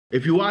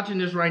If you're watching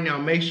this right now,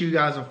 make sure you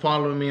guys are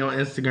following me on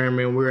Instagram,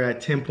 man. We're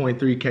at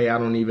 10.3K. I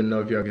don't even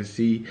know if y'all can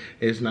see.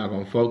 It's not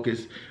gonna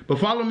focus. But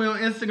follow me on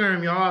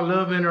Instagram, y'all. I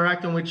love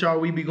interacting with y'all.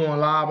 We be going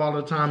live all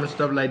the time and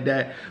stuff like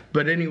that.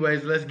 But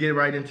anyways, let's get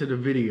right into the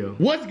video.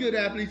 What's good,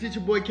 athletes? It's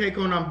your boy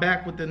Keiko, and I'm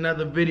back with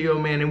another video,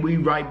 man. And we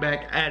right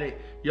back at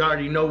it. You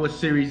already know what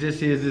series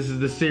this is. This is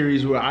the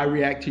series where I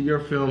react to your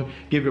film,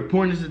 give your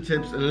pointers and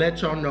tips, and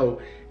let y'all know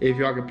if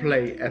y'all can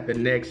play at the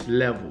next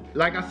level.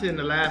 Like I said in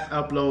the last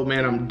upload,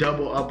 man, I'm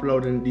double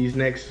uploading these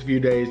next few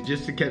days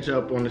just to catch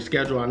up on the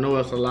schedule. I know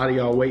it's a lot of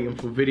y'all waiting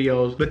for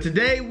videos, but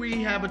today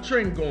we have a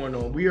trend going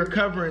on. We are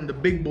covering the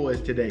big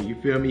boys today, you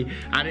feel me?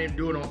 I didn't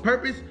do it on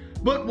purpose,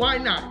 but why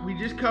not? We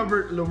just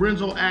covered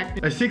Lorenzo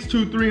Acton, a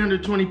 6'2",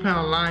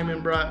 320-pound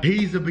lineman, bruh.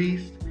 He's a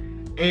beast.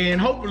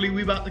 And hopefully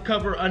we about to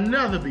cover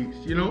another beast,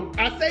 you know?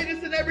 I say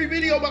this in every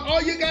video, but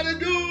all you gotta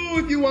do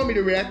if you want me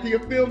to react to your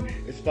film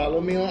is follow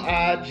me on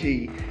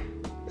IG,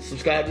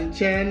 subscribe to the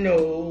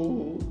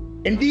channel,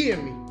 and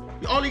DM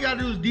me. All you gotta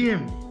do is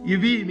DM me. You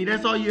feel me?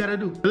 That's all you gotta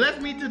do. Let's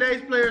meet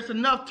today's players.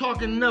 Enough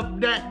talking, enough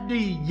that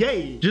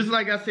yay. Just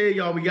like I said,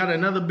 y'all, we got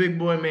another big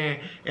boy, man.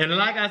 And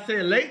like I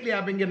said, lately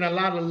I've been getting a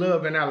lot of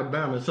love in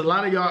Alabama. It's a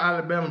lot of y'all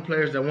Alabama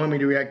players that want me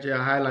to react to your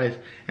highlights,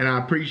 and I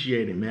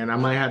appreciate it, man. I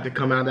might have to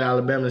come out to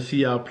Alabama to see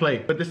y'all play.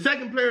 But the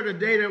second player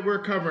today that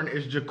we're covering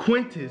is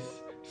Jaquintis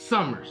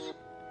Summers.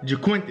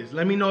 Jaquintis,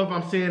 let me know if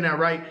I'm saying that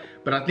right,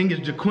 but I think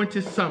it's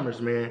Jaquintis Summers,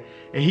 man.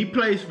 And he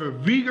plays for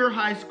Vigor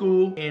High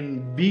School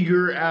in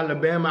Vigor,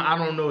 Alabama. I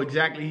don't know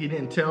exactly, he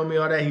didn't tell me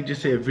all that, he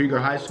just said Vigor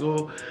High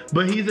School.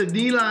 But he's a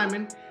D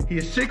lineman, he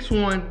is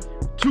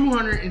 6'1",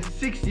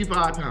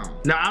 265 pounds.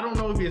 Now, I don't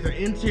know if he's an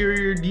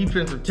interior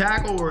defensive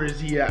tackle or is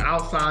he an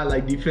outside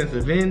like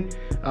defensive end.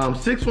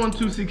 6'1",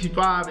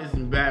 265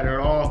 isn't bad at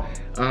all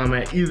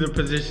at either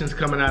positions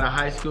coming out of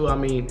high school. I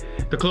mean,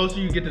 the closer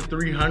you get to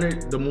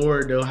 300, the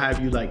more they'll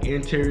have you like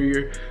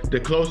interior. The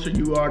closer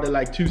you are to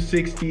like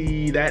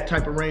 260, that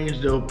type of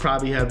range, they'll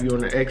probably have you on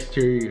the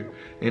exterior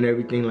and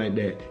everything like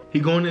that. He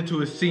going into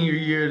his senior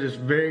year, this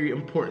very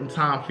important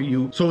time for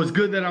you. So it's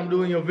good that I'm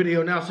doing your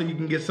video now so you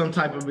can get some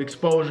type of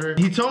exposure.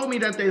 He told me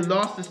that they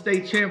lost the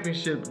state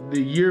championship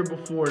the year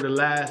before the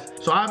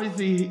last. So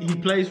obviously he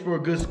plays for a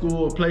good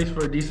school, plays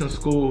for a decent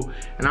school,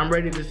 and I'm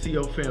ready to see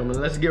your film.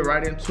 And let's get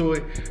right into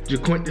it.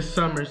 Jaquintis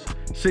Summers,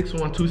 6'1",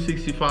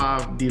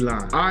 265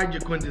 D-line. All right,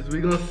 Jaquintis,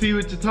 we're gonna see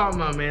what you're talking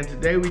about, man.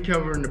 Today we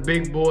covering the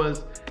big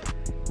boys.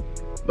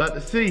 About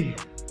to see.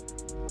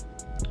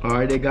 All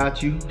right, they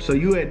got you. So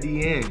you at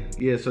DN.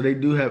 Yeah, so they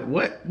do have,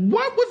 what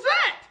was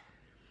that?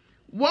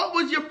 What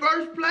was your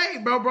first play,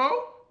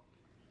 bro?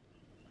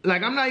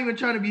 Like, I'm not even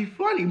trying to be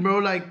funny, bro.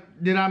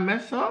 Like, did I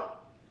mess up?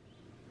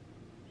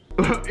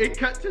 It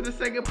cut to the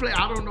second play.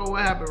 I don't know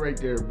what happened right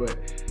there, but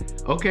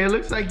okay, it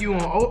looks like you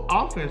on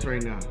offense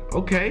right now.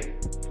 Okay.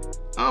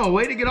 Oh,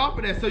 way to get off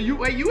of that. So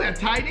you at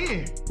tight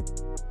end.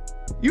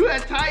 You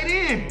at tight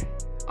end.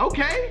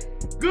 Okay,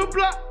 good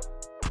block.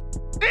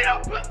 He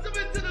done puts him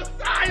into the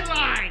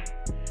sideline.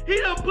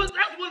 That's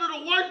one of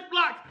the worst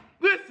blocks.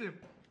 Listen,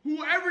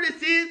 whoever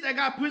this is that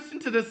got pushed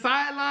into the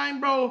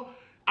sideline, bro,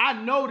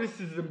 I know this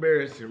is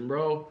embarrassing,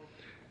 bro.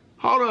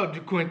 Hold up,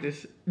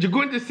 Jaquintis.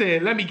 Jaquintis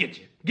said, let me get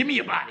you. Give me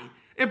your body.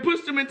 And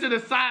pushed him into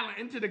the sideline,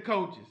 into the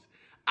coaches.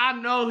 I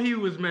know he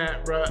was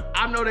mad, bro.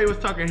 I know they was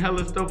talking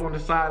hella stuff on the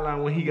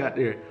sideline when he got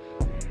there.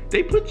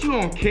 They put you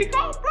on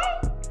kickoff, bro?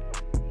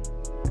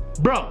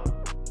 Bro,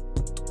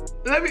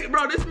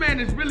 this man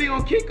is really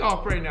on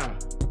kickoff right now.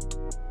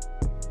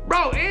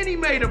 Bro, and he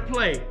made a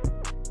play.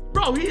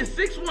 Bro, he is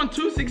 6'1",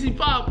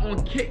 265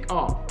 on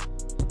kickoff.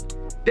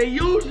 They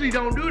usually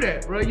don't do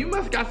that, bro. You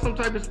must got some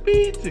type of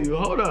speed to you.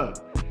 Hold up.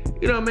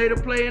 You done made a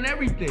play and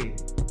everything.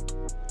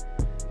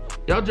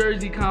 Y'all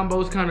jersey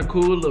combo's kind of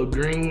cool, a little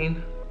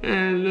green.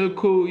 And a little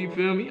cool, you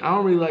feel me? I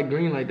don't really like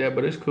green like that,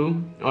 but it's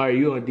cool. All right,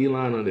 you on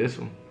D-line on this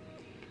one.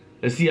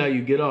 Let's see how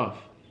you get off.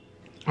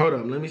 Hold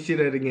up, let me see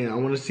that again. I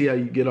want to see how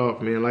you get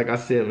off, man. Like I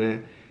said,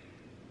 man.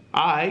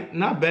 All right,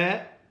 not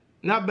bad.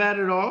 Not bad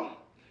at all.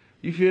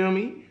 You feel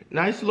me?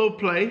 Nice little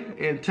play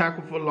and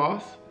tackle for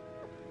loss.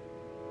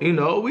 You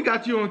know, we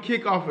got you on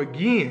kickoff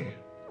again.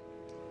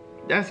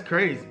 That's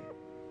crazy.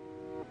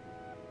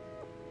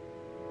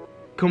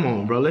 Come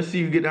on, bro. Let's see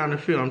you get down the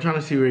field. I'm trying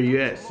to see where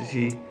you at.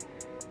 See,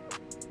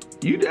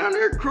 you down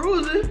there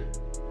cruising.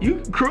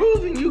 You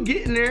cruising, you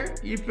getting there.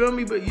 You feel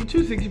me? But you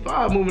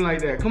 265 moving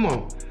like that. Come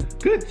on.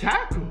 Good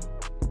tackle.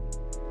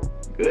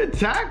 Good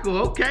tackle.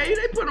 Okay,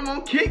 they put him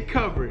on kick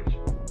coverage.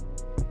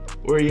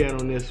 Where you at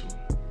on this one?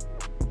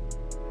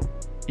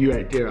 You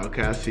right there.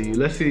 Okay, I see you.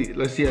 Let's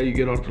see how you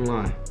get off the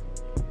line.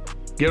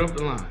 Get off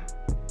the line.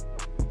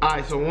 All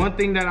right, so one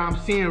thing that I'm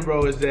seeing,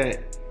 bro, is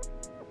that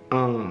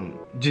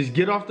just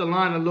get off the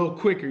line a little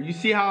quicker. You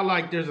see how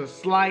like there's a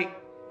slight,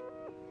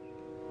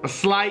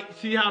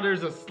 see how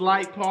there's a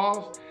slight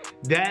pause?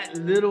 That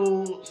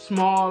little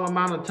small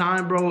amount of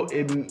time, bro,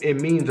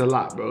 it means a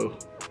lot, bro.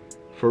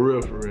 For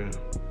real, for real.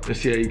 Let's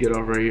see how you get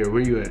off right here.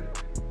 Where you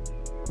at?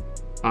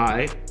 All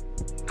right,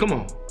 come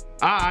on.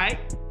 All right.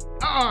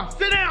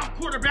 Sit down,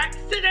 quarterback,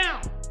 sit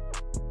down.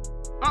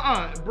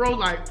 Bro,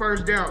 like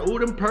first down. Ooh,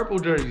 them purple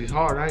jerseys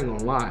hard, I ain't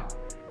gonna lie.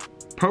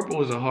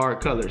 Purple is a hard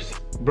color.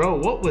 Bro,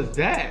 what was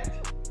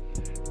that?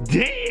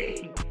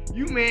 Dang,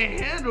 you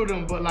manhandled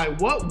them, but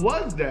like, what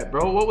was that,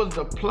 bro? What was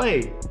the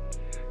play?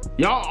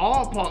 Y'all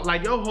all,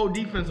 like your whole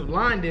defensive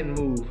line didn't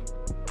move.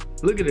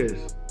 Look at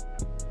this.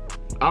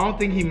 I don't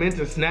think he meant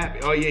to snap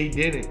it. Oh yeah, he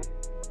didn't.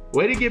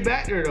 Way to get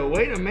back there though.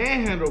 Way to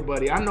manhandle,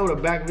 buddy. I know the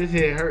back of his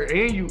head hurt,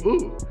 and you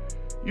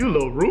a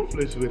little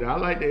ruthless with it. I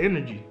like the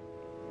energy.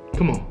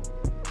 Come on.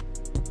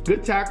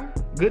 Good tackle.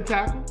 Good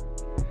tackle.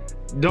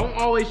 Don't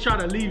always try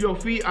to leave your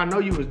feet. I know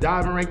you was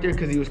diving right there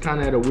because he was kind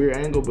of at a weird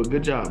angle, but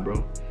good job,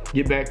 bro.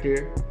 Get back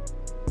there.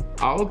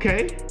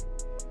 Okay.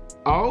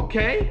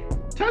 Okay.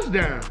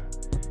 Touchdown.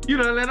 You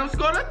done let him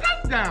score the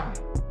touchdown.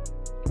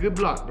 Good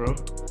block, bro.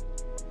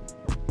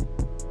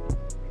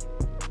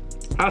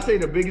 I say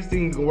the biggest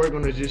thing you can work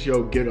on is just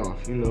your get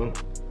off, you know.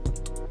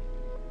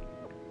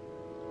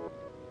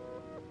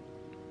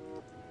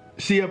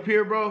 See up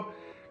here, bro?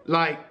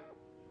 Like,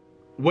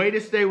 way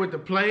to stay with the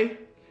play,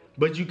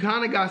 but you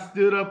kind of got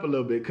stood up a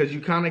little bit because you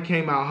kind of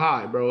came out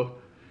high, bro.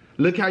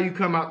 Look how you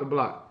come out the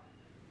block.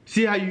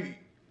 See how you,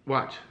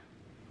 watch.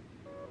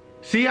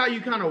 See how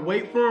you kind of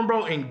wait for him,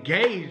 bro?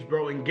 Engage,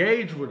 bro.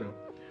 Engage with him.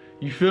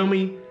 You feel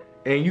me?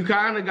 And you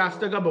kind of got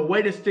stuck up, a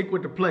way to stick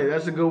with the play.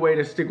 That's a good way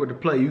to stick with the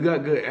play. You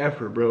got good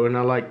effort, bro, and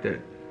I like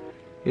that.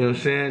 You know what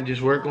I'm saying?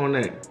 Just work on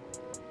that.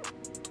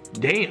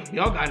 Damn,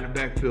 y'all got in the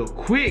backfield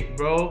quick,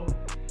 bro.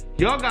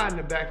 Y'all got in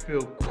the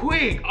backfield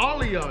quick.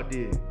 All of y'all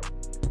did.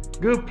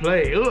 Good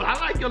play. Ugh, I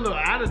like your little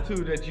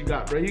attitude that you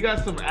got, bro. You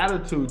got some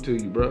attitude to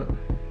you, bro.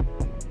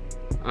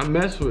 I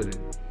mess with it.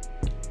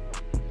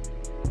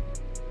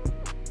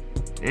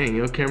 Dang,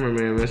 your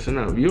cameraman messing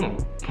up. You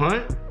gonna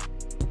punt?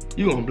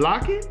 You gonna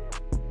block it?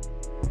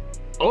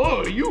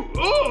 Oh,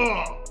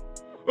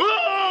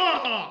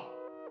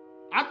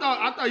 I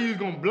thought you was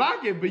gonna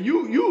block it, but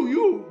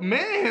you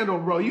manhandle,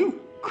 bro. You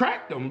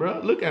cracked him,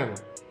 bro. Look at him.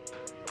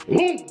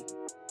 Woo.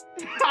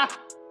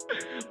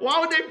 Why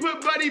would they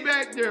put Buddy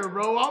back there,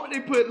 bro? Why would they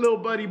put little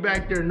Buddy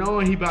back there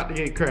knowing he about to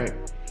get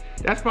cracked?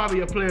 That's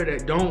probably a player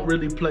that don't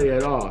really play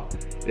at all.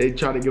 They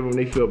try to give him,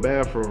 they feel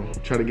bad for him.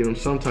 Try to get him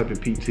some type of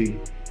PT.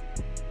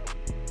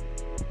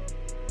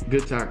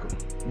 Good tackle.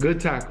 Good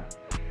tackle.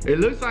 It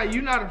looks like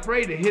you're not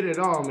afraid to hit it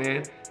all,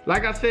 man.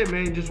 Like I said,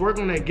 man, just work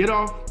on that get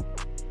off.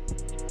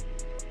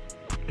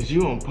 Is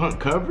you on punt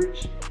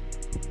coverage?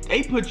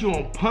 They put you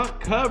on punt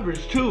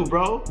coverage too,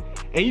 bro.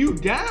 And you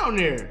down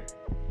there.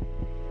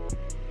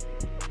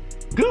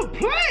 Good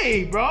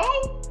play, bro.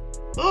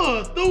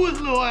 Threw his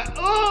little,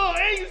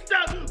 and you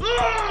stop.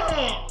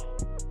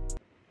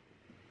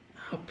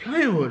 I'm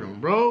playing with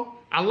him, bro.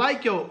 I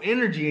like your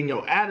energy and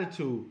your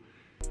attitude.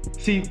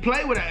 See,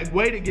 play with a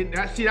way to get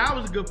that. See, that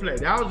was a good play.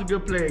 That was a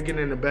good play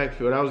getting in the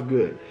backfield. That was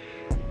good.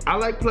 I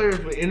like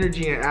players with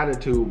energy and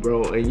attitude,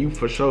 bro, and you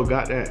for sure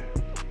got that.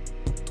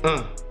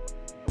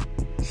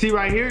 See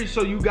right here,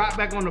 so you got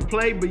back on the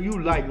play, but you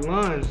like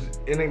lunged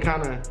and then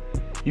kind of,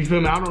 you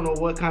feel me? I don't know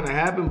what kind of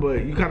happened,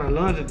 but you kind of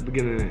lunged at the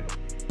beginning of that.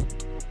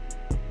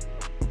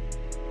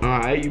 All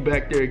right, you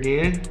back there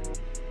again.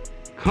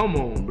 Come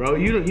on, bro.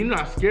 You're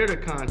not scared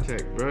of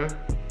contact, bro.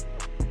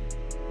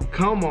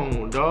 Come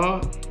on,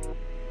 dog.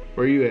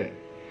 Where you at?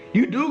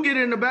 You do get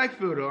in the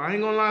backfield though. I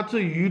ain't gonna lie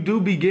to you. You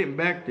do be getting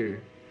back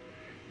there.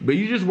 But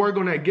you just work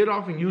on that get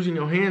off and using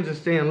your hands and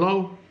staying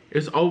low,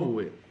 it's over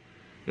with. You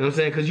know what I'm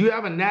saying? Because you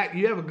have a knack,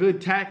 you have a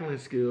good tackling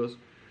skills.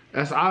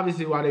 That's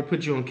obviously why they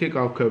put you on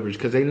kickoff coverage,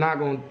 because they're not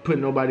gonna put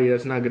nobody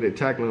that's not good at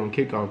tackling on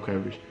kickoff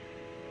coverage.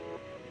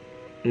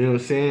 You know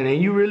what I'm saying? And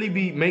you really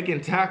be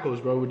making tackles,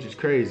 bro, which is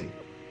crazy.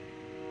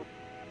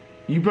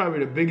 You probably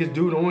the biggest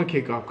dude on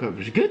kickoff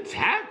coverage. Good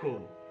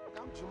tackle.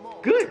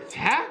 Good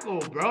tackle,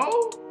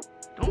 bro.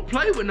 Don't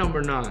play with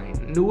number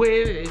 9.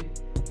 Nueve.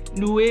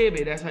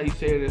 That's how you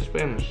say it in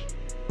Spanish.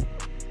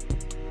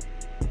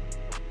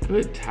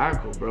 Good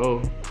tackle,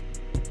 bro.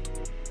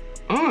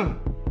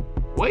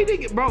 Way to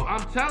get, bro.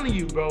 I'm telling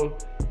you, bro.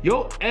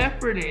 Your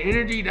effort and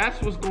energy, that's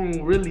what's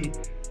gonna really,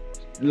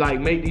 like,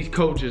 make these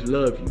coaches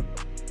love you.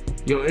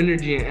 Your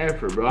energy and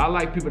effort, bro. I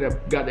like people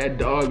that got that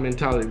dog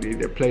mentality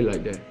that play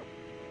like that.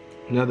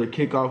 Another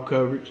kickoff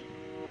coverage.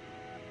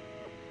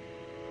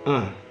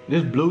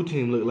 This blue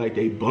team look like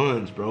they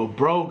buns, bro.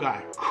 Bro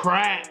got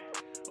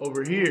cracked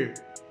over here.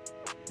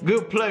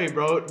 Good play,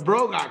 bro.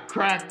 Bro got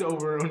cracked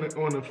over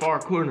on the far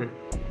corner.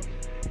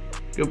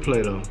 Good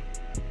play, though.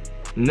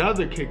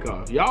 Another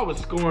kickoff. Y'all was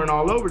scoring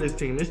all over this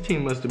team. This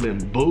team must have been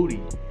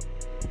booty.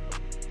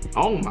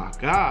 Oh, my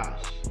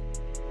gosh.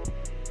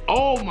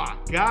 Oh, my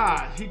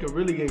gosh. He could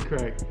really get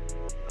cracked.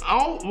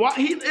 Oh, why?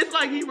 It's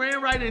like he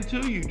ran right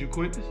into you,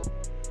 Jaquintis.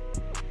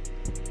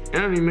 I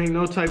don't even make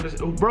no type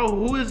of...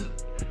 Bro,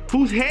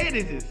 whose head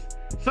is this?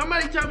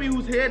 Somebody tell me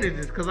whose head is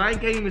this, because I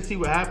can't even see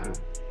what happened.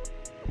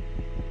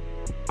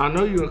 I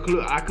know you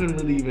include... I couldn't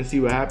really even see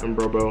what happened,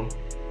 bro.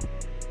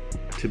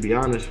 To be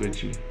honest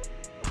with you.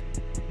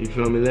 You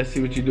feel me? Let's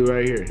see what you do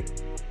right here.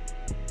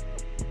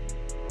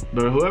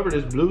 But whoever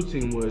this blue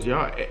team was,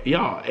 y'all,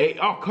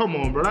 oh, come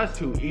on, bro. That's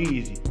too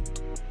easy.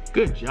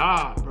 Good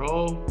job,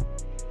 bro.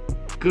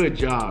 Good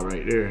job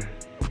right there.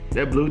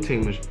 That blue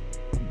team is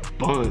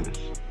buns.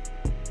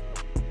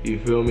 You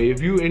feel me?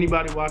 If you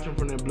anybody watching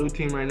from that blue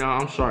team right now,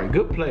 I'm sorry.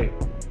 Good play.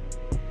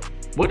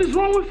 What is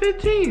wrong with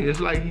 15? It's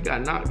like he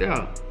got knocked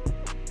out.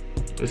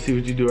 Let's see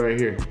what you do right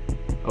here.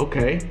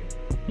 Okay.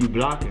 You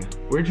blocking.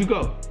 Where'd you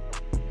go?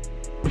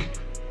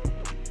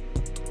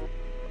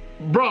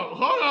 Bro,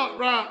 hold up,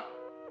 bro.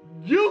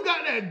 You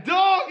got that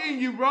dog in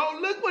you, bro.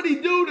 Look what he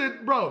do to,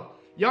 bro.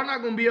 Y'all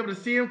not gonna be able to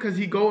see him because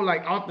he go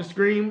like off the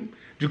screen.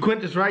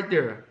 Jaquintis right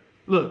there.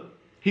 Look,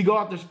 he go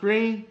off the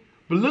screen.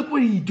 But look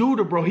what he do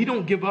to bro. He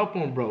don't give up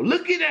on bro.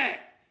 Look at that.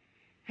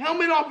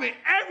 Helmet off and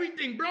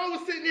everything. Bro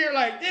was sitting there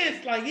like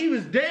this. Like he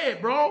was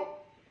dead, bro.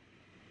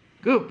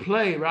 Good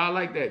play, bro. I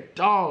like that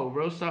dog,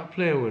 bro. Stop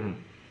playing with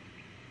him.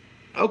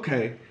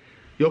 Okay.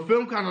 Your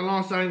film kind of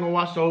long, so I ain't gonna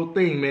watch the whole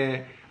thing,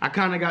 man. I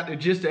kind of got the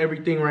gist of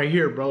everything right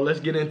here, bro. Let's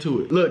get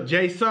into it. Look,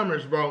 Jay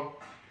Summers, bro.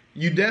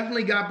 You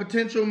definitely got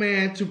potential,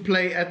 man, to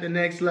play at the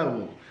next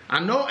level. I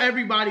know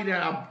everybody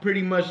that I've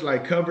pretty much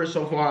like covered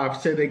so far, I've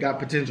said they got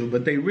potential,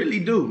 but they really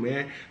do,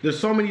 man. There's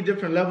so many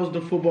different levels to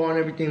football and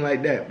everything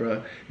like that,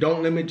 bro.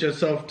 Don't limit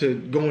yourself to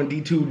going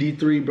D2,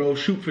 D3, bro.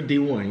 Shoot for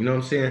D1, you know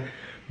what I'm saying?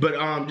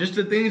 But just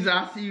the things that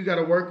I see you got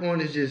to work on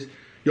is just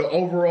your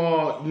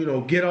overall, you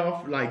know, getting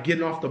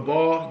off the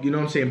ball, you know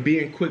what I'm saying?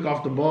 Being quick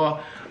off the ball,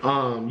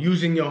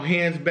 using your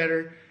hands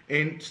better,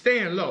 and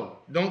staying low.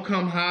 Don't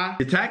come high.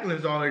 The tackling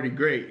is already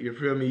great, you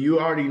feel me? You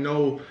already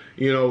know,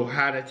 you know,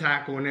 how to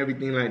tackle and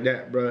everything like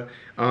that, bro.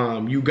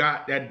 You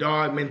got that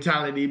dog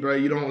mentality, bro.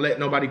 You don't let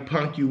nobody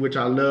punk you, which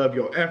I love.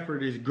 Your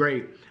effort is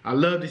great. I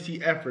love to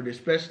see effort,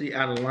 especially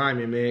out of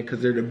linemen, man,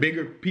 because they're the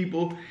bigger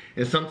people,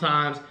 and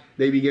sometimes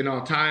they be getting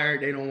all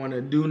tired. They don't want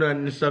to do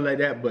nothing and stuff like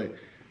that, but,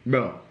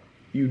 bro,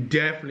 you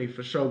definitely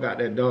for sure got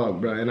that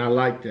dog, bro, and I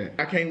like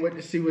that. I can't wait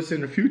to see what's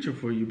in the future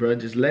for you, bro.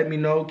 Just let me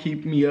know,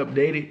 keep me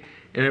updated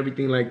and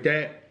everything like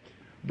that.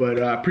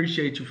 But I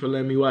appreciate you for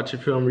letting me watch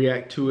your film,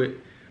 react to it.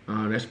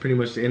 That's pretty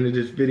much the end of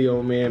this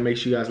video, man. Make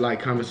sure you guys like,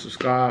 comment,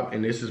 subscribe,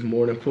 and this is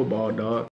More Than Football, dog.